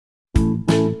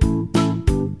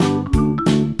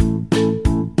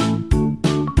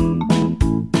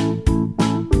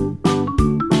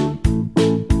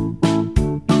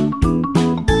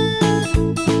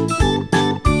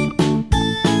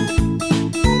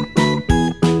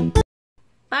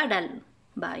Puddle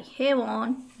by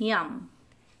Hyewon. Yum.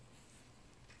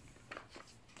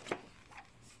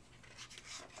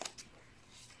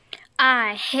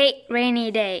 I hate rainy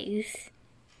days.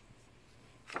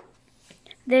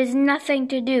 There's nothing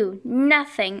to do.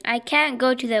 Nothing. I can't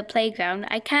go to the playground.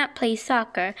 I can't play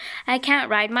soccer. I can't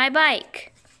ride my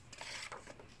bike.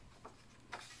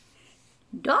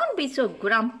 Don't be so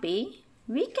grumpy.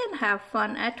 We can have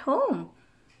fun at home.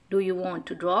 Do you want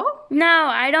to draw? No,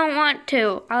 I don't want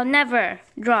to. I'll never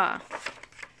draw.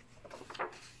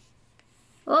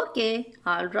 Okay,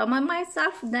 I'll draw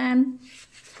myself then.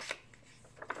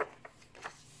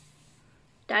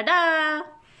 Ta-da!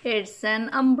 It's an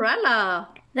umbrella.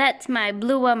 That's my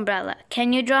blue umbrella.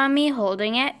 Can you draw me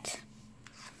holding it?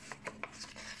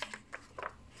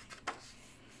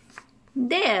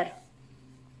 There.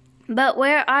 But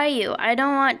where are you? I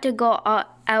don't want to go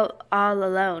out all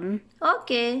alone.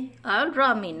 Okay, I'll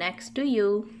draw me next to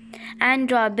you. And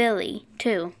draw Billy,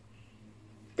 too.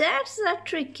 That's a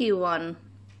tricky one.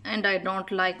 And I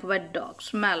don't like wet dog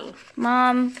smell.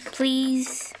 Mom,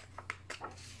 please.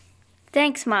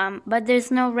 Thanks, Mom, but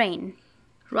there's no rain.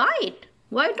 Right.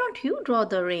 Why don't you draw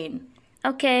the rain?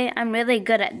 Okay, I'm really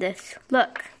good at this.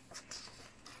 Look.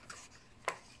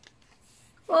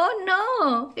 Oh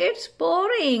no, it's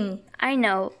pouring. I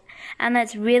know, and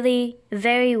it's really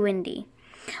very windy.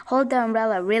 Hold the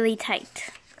umbrella really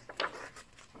tight.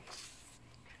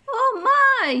 Oh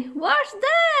my, what's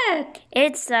that?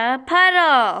 It's a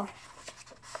puddle.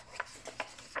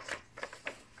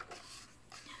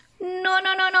 No,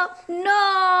 no, no, no,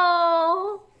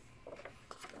 no.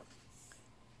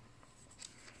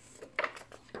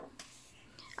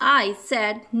 I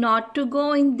said not to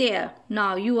go in there.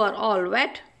 Now you are all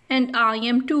wet and I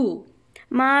am too.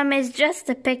 Mom, it's just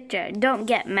a picture. Don't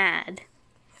get mad.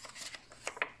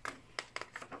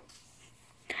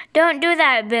 Don't do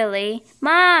that, Billy.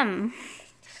 Mom!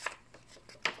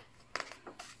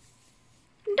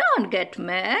 Don't get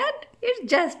mad. It's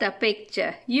just a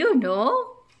picture, you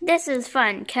know. This is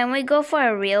fun. Can we go for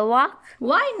a real walk?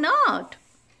 Why not?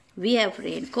 We have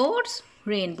raincoats,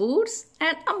 rain boots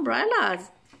and umbrellas.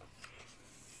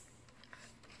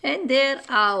 And they're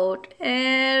out.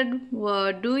 And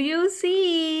what do you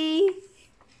see?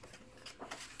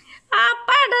 A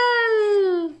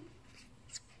puddle!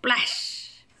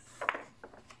 Splash!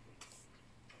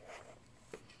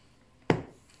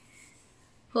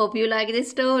 Hope you like this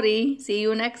story. See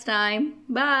you next time.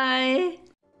 Bye.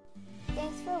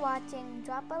 Thanks for watching.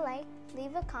 Drop a like,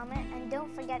 leave a comment, and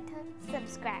don't forget to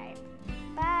subscribe.